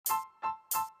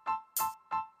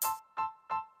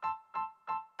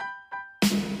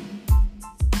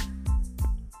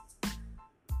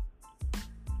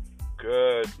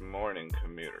morning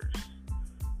commuters.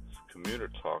 It's commuter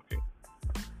talking.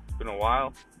 It's been a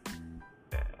while,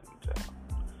 and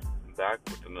I'm back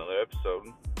with another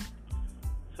episode.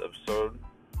 This episode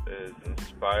is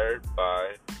inspired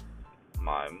by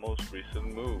my most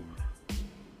recent move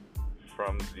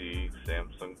from the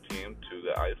Samsung team to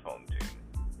the iPhone team.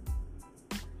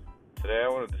 Today I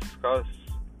want to discuss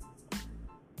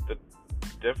the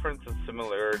difference and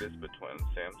similarities between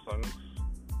Samsung's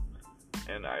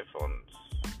and iPhones.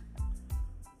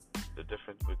 The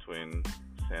difference between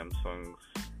Samsung's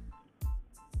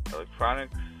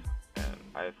electronics and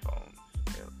iPhone's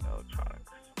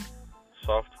electronics.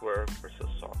 Software versus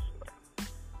software.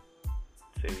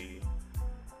 It's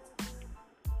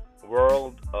a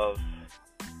world of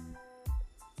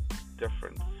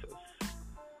differences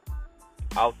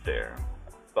out there,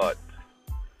 but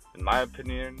in my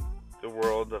opinion, the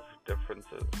world of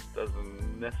differences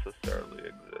doesn't necessarily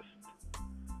exist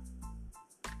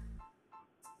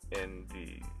in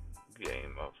the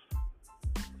game of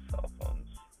cell phones.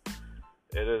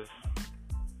 It is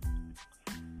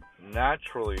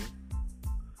naturally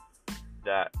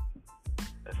that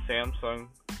a Samsung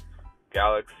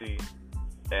Galaxy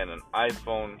and an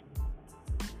iPhone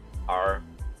are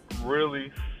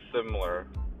really similar,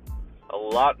 a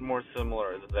lot more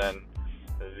similar than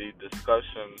the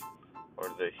discussion or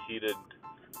the heated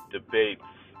debates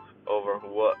over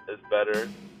what is better.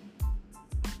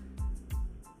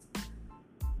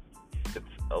 It's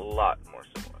a lot more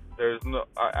similar.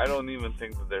 I don't even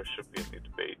think that there should be any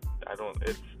debate. I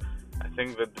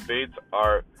think that debates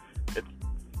are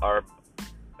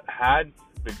had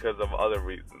because of other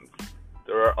reasons.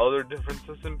 There are other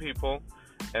differences in people,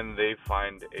 and they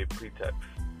find a pretext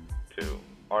to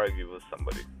argue with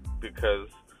somebody because,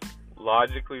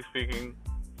 logically speaking,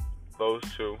 those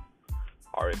two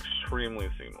are extremely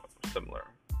similar.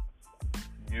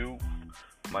 You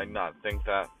might not think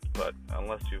that, but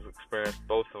unless you've experienced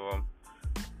both of them,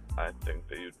 I think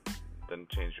that you'd then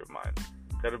change your mind.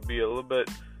 You gotta be a little bit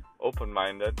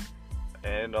open-minded,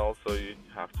 and also you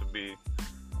have to be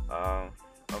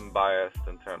unbiased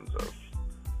in terms of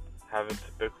having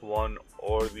to pick one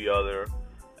or the other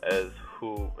as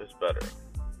who is better.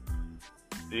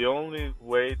 The only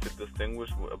way to distinguish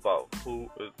about who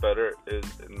is better is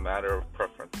in a matter of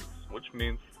preferences, which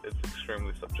means it's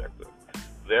extremely subjective.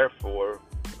 Therefore,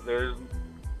 there's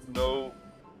no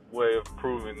way of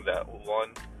proving that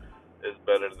one is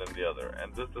better than the other.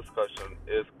 And this discussion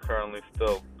is currently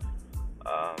still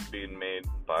being made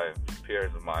by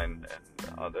peers of mine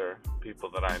and other people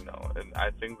that I know. And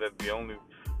I think that the only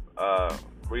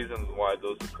reasons why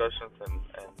those discussions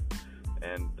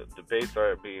and the debates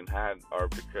are being had are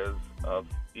because of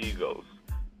egos.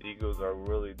 Egos are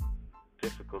really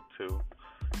difficult to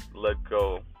let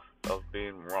go of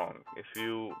being wrong. If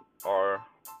you are,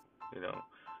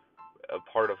 a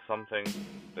part of something,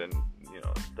 then,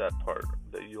 that part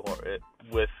that you are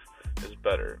with is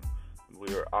better.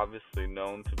 We are obviously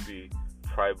known to be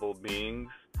tribal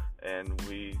beings, and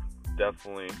we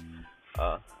definitely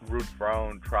root for our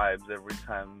own tribes every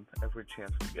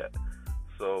chance we get.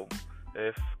 So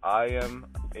if I am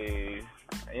a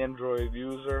Android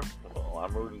user, well,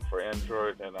 I'm rooting for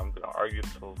Android, and I'm going to argue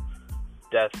till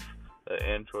death that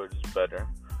Android is better.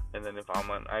 And then if I'm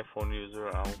an iPhone user,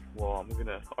 I'm going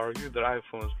to argue that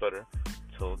iPhone is better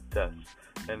till death.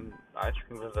 And I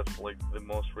think that that's like the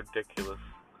most ridiculous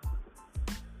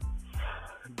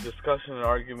discussion and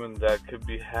argument that could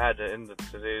be had in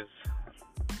today's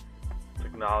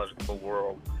technological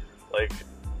world. Like,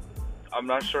 I'm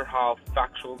not sure how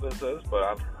factual this is, but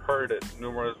I've heard it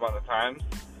numerous amount of times,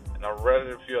 and I've read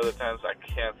it a few other times. I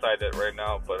can't cite it right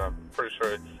now, but I'm pretty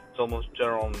sure it's almost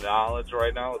general knowledge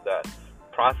right now that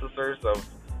processors of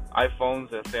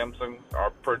iPhones and Samsung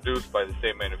are produced by the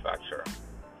same manufacturer.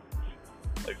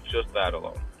 Like, just that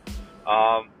alone.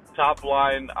 Top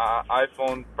line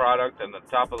iPhone product and the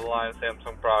top of the line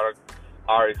Samsung product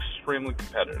are extremely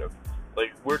competitive.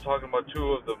 Like, we're talking about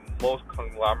two of the most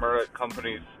conglomerate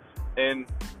companies in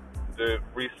the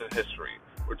recent history.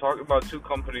 We're talking about two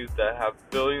companies that have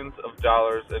billions of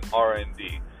dollars in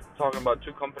R&D. Talking about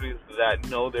two companies that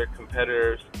know their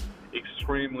competitors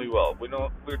extremely well. We're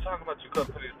talking about two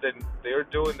companies that they're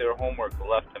doing their homework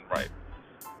left and right.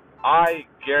 I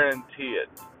guarantee it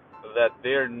that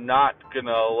they're not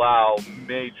gonna allow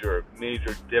major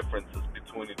differences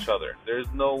between each other. There's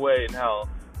no way in hell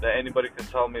that anybody can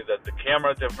tell me that the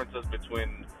camera differences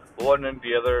between one and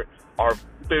the other are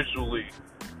visually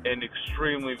and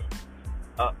extremely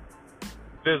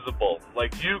visible.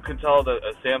 Like, you can tell that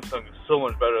a Samsung is so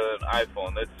much better than an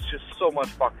iPhone. It's just so much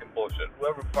fucking bullshit.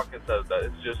 Whoever fucking says that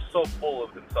is just so full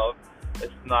of himself,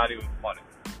 it's not even funny.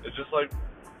 It's just like,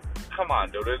 come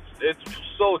on, dude. It's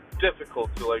so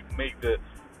difficult to like make the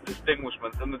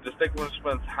distinguishments, and the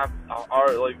distinguishments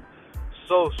are like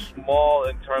so small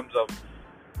in terms of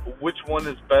which one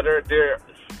is better. They're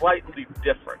slightly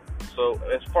different. So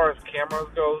as far as cameras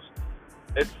goes,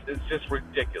 it's just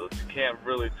ridiculous. You can't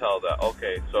really tell that.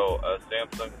 Okay, so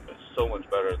Samsung is so much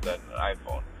better than an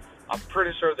iPhone. I'm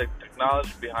pretty sure the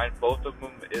technology behind both of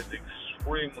them is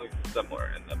extremely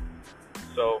similar in them.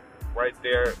 So right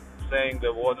there, saying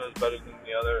that one is better than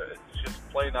the other, it's just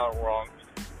plain out wrong.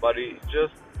 Buddy,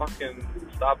 just fucking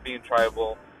stop being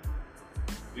tribal.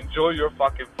 Enjoy your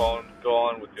fucking phone. Go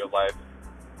on with your life.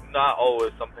 Not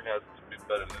always something has to be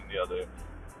better than the other.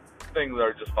 Things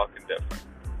are just fucking different.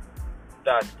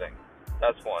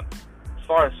 That's one. As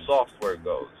far as software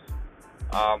goes,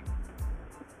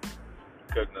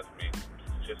 goodness me,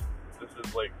 it's just this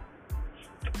is like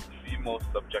the most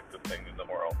subjective thing in the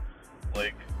world.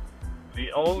 Like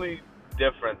the only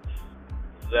difference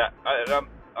that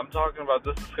I'm talking about,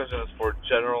 this discussion is for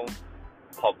general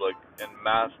public and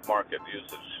mass market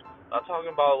usage. I'm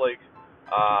talking about like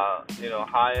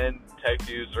high-end tech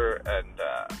user and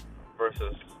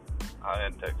versus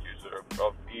high-end tech user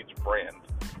of each brand.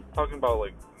 I'm talking about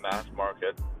like mass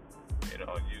market,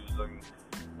 using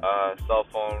cell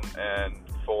phone, and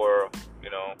for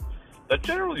the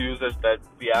general users that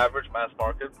the average mass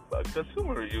market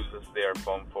consumer uses their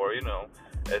phone for.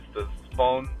 It's the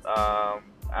phone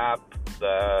app,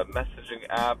 the messaging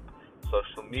app,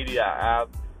 social media app,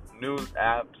 news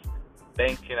apps,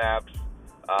 banking apps,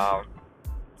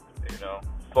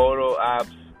 photo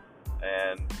apps,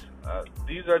 and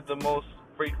these are the most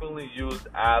frequently used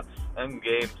apps and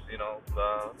games.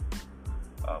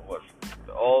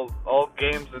 All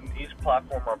games in each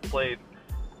platform are played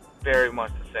very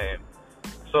much the same.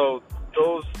 So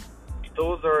those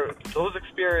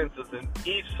experiences in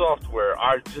each software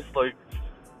are just like,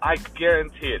 I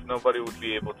guarantee it, nobody would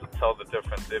be able to tell the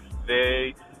difference if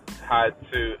they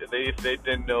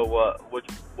didn't know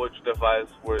which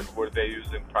device were they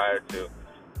using prior to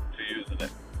using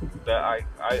it. That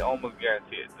I almost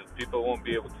guarantee it. That people won't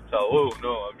be able to tell. Oh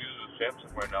no, I'm using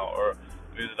Samsung right now, or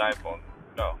I'm using iPhone.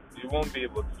 No, you won't be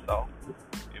able to tell.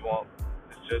 You won't.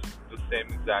 It's just the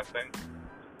same exact thing.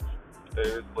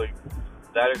 There's like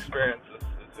that experience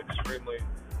is extremely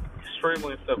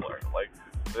similar. Like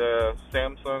the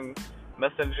Samsung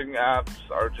messaging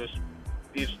apps are just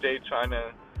each day trying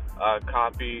to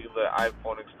copy the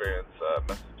iPhone experience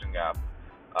messaging app.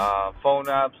 Phone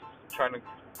apps trying to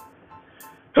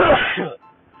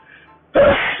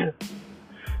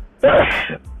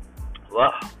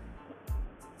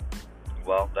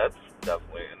well, that's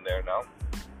definitely in there now,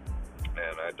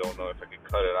 and I don't know if I can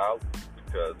cut it out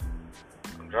because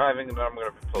I'm driving and I'm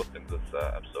gonna be posting this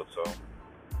episode. So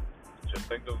just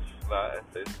think of that and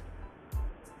say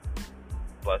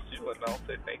bless you, and I'll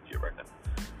say thank you right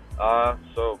now.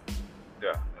 So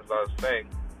yeah, as I was saying,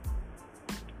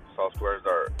 softwares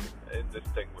are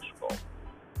indistinguishable.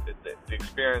 The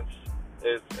experience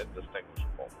is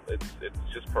indistinguishable. It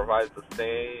just provides the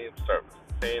same service,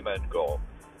 same end goal.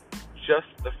 Just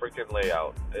the freaking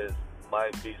layout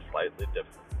might be slightly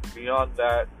different. Beyond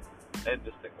that,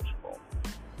 indistinguishable.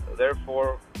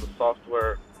 Therefore, the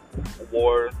software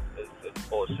war is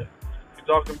bullshit. You're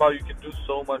talking about you can do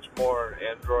so much more on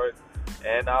Android,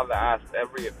 and I've asked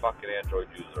every fucking Android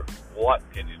user, what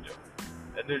can you do?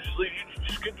 And they're just like, you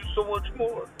just can do so much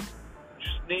more.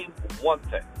 Just name one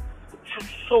thing. Just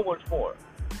so much more.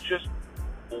 Just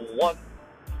one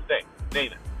thing.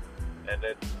 Name it. And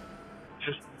it's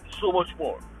just so much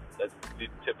more. That's the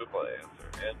typical answer.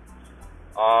 And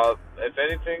if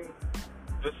anything,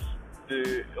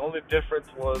 the only difference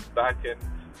was back in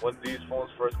when these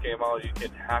phones first came out, you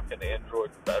can hack an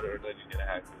Android better than you can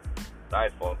hack an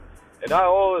iPhone. And I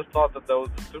always thought that was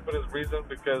the stupidest reason,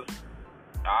 because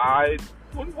I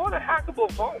wouldn't want a hackable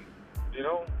phone.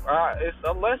 It's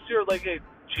unless you're like a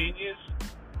genius,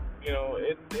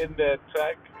 in the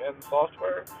tech and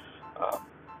software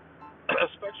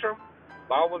spectrum.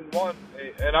 I wouldn't want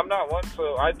and I'm not one,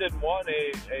 so I didn't want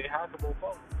a hackable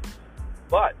phone.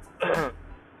 But the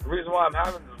reason why I'm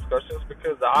having this discussion is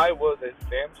because I was a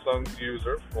Samsung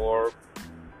user for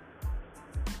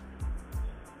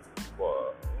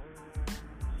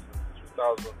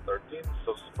 2013,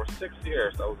 so for 6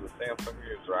 years I was a Samsung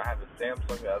user. I had a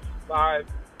Samsung S5,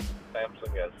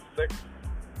 Samsung S6,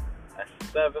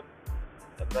 S7,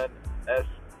 and then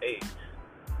S8.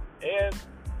 And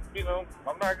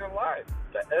I'm not gonna lie,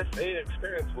 the S8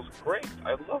 experience was great.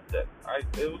 I loved it.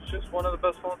 It was just one of the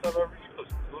best phones I've ever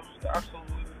used. It was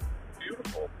absolutely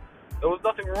beautiful. There was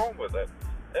nothing wrong with it.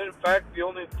 And in fact, the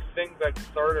only thing that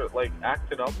started like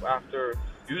acting up after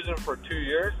using it for 2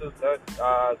 years is that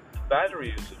the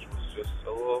battery usage was just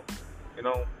a little, you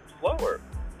know, slower.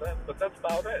 But that's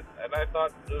about it. And I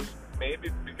thought it was maybe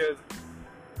because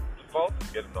the phone is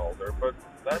getting older, but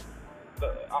that's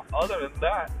other than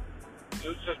that, it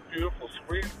was just beautiful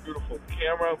screen, beautiful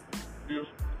camera,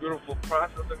 beautiful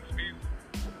processing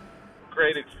speeds,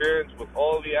 great experience with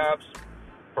all the apps,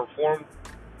 performed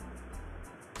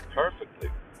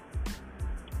perfectly.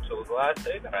 So the last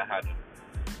day that I had it,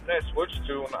 then I switched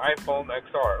to an iPhone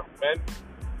XR. And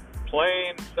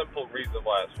plain simple reason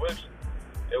why I switched,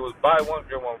 it was buy one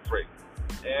get one free.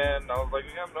 And I was like,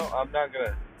 yeah, no, I'm not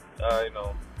gonna,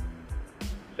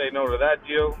 say no to that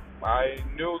deal. I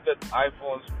knew that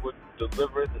iPhones would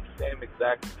deliver the same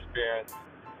exact experience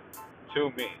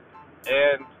to me,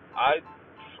 and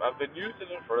I've been using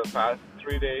it for the past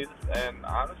 3 days, and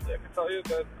honestly, I can tell you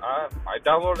that I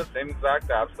downloaded the same exact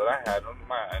apps that I had on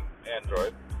my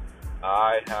Android.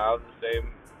 I have the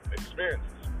same experiences.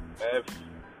 If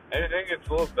anything, it's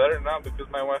a little better now because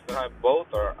my wife and I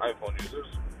both are iPhone users.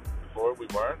 Before we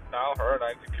weren't. Now her and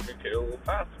I can communicate a little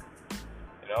faster,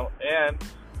 and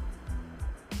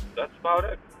that's about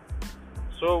it.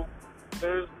 So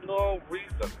there's no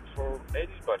reason for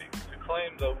anybody to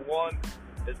claim that one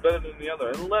is better than the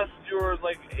other, unless you're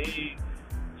like a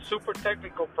super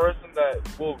technical person that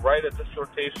will write a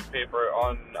dissertation paper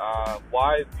on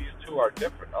why these two are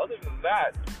different. Other than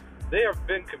that, they have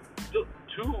been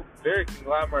two very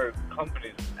conglomerate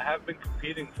companies have been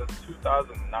competing since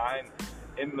 2009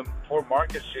 for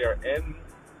market share, and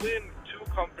when two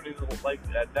companies like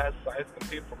at that size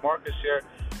compete for market share,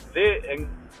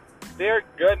 they're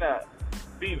gonna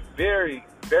be very,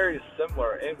 very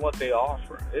similar in what they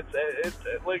offer. It's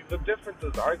like the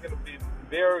differences are gonna be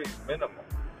very minimal.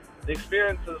 The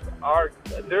experiences are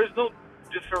there's no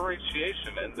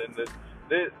differentiation in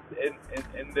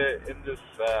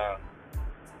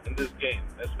this game,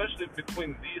 especially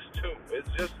between these two. It's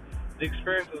just the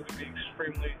experience is going to be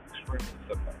extremely, extremely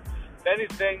similar. If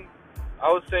anything,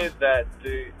 I would say that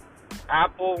the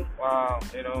Apple,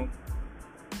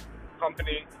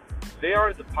 company, they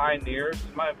are the pioneers,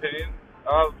 in my opinion,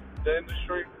 of the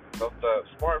industry, of the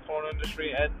smartphone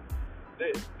industry, and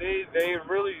they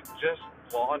really just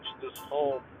launched this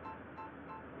whole,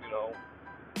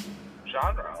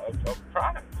 genre of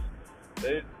products.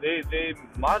 They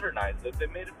modernized it. They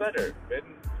made it better. And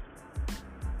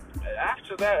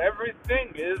after that,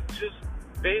 everything is just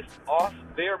based off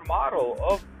their model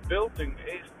of building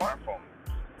a smartphone.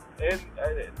 And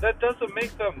that doesn't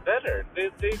make them better. They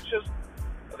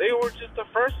were just the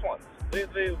first ones.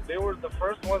 They were the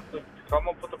first ones to come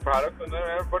up with the product, and then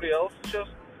everybody else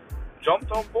just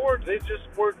jumped on board. They just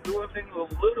were doing things a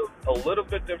little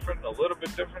bit different.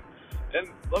 And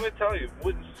let me tell you,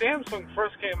 when Samsung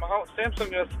first came out,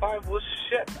 Samsung S5 was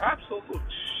shit, absolute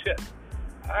shit.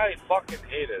 I fucking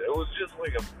hated it. It was just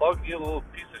like a buggy little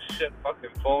piece of shit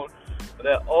fucking phone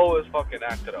that always fucking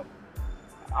acted up.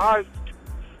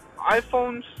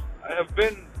 iPhones have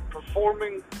been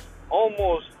performing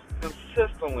almost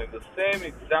consistently the same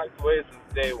exact way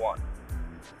since day one.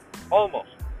 Almost.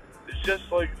 It's just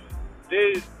like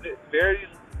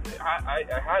I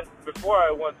had, before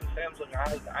I went to Samsung, I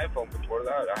had an iPhone. Before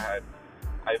that, I had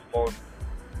iPhone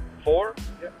 4.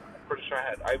 Yeah, I'm pretty sure I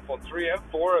had iPhone 3 and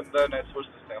 4, and then I switched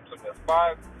to Samsung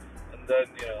S5. And then,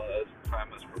 as time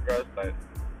has progressed,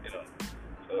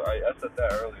 so I said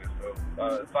that earlier.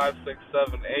 So 5, 6,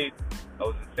 7, 8, I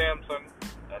was in Samsung,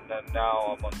 and then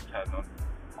now I'm on 10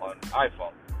 on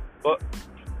iPhone. But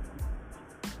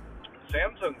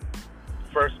Samsung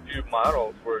first few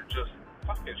models were just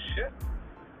fucking shit.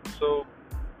 So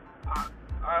I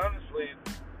honestly,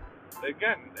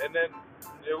 again, and then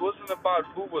it wasn't about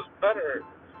who was better.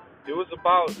 It was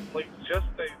about like just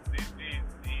the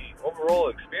overall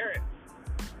experience.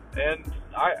 And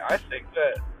I think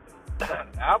that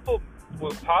Apple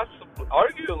was possibly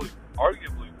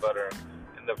arguably better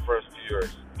in the first few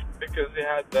years because they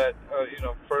had that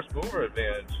first mover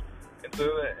advantage into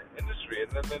the industry,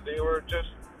 and then they were just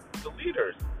the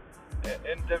leaders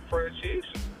in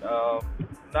differentiation.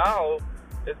 Now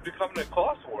it's becoming a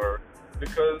cost war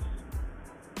because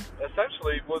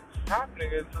essentially what's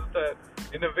happening is that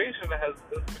innovation has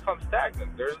become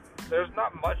stagnant. There's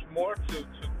not much more to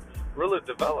really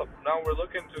develop. Now we're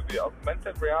looking to the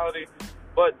augmented reality,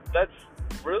 but that's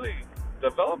really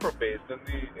developer based in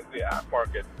the app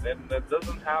market, and that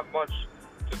doesn't have much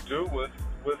to do with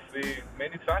the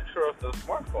manufacturer of the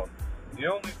smartphone. The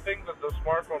only thing that the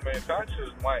smartphone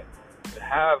manufacturers might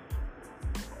have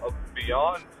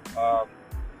beyond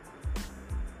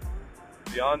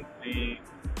the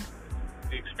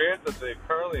the experience that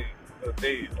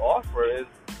they offer is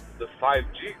the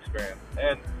 5G experience.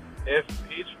 And if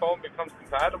each phone becomes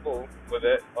compatible with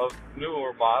it of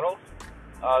newer models,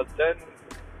 then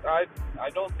I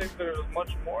don't think there's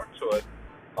much more to it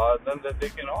than that they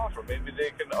can offer. Maybe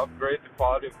they can upgrade the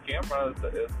quality of camera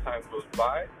as time goes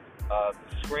by. The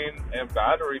screen and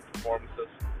battery performances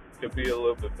could be a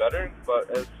little bit better, but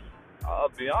as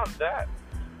beyond that,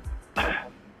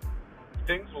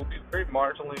 things will be very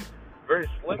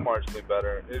slim marginally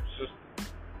better. It just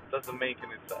doesn't make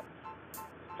any sense.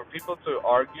 For people to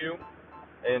argue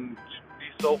and be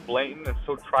so blatant and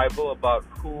so tribal about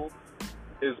who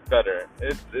is better,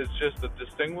 it's just the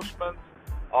distinguishments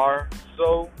are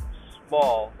so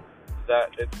small that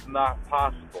it's not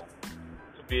possible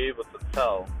to be able to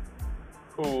tell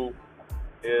who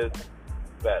is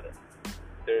better.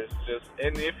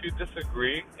 And if you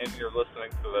disagree and you're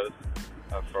listening to this,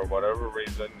 for whatever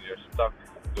reason, you're stuck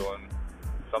doing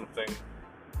something,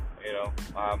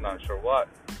 I'm not sure what,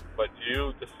 but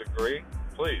you disagree,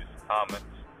 please comment.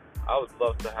 I would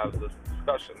love to have this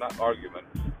discussion, not argument.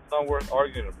 It's not worth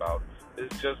arguing about.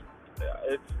 It's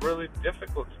really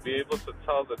difficult to be able to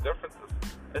tell the differences,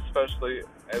 especially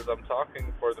as I'm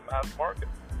talking for the mass market.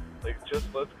 Just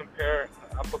let's compare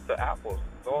apples to apples.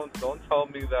 Don't tell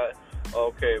me that,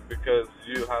 okay, because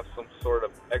you have some sort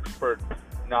of expert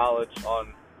knowledge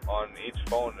on each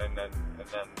phone, and then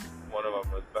one of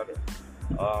them is better.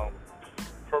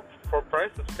 For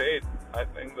prices paid, I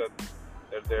think that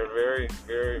they're very,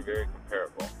 very, very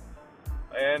comparable.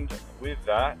 And with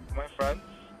that, my friends,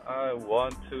 I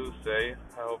want to say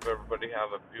I hope everybody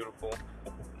have a beautiful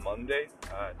Monday.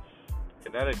 It's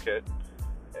Connecticut,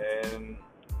 and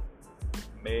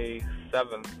May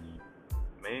 7th.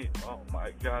 Oh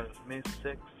my God, it's May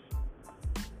 6th.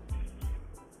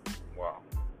 Wow.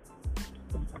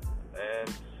 And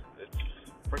it's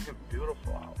freaking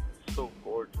beautiful out. It's so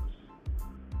gorgeous.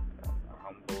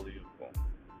 Unbelievable.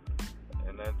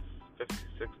 And that's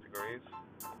 56 degrees.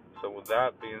 So with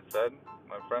that being said,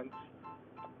 my friends,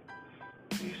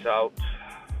 peace out.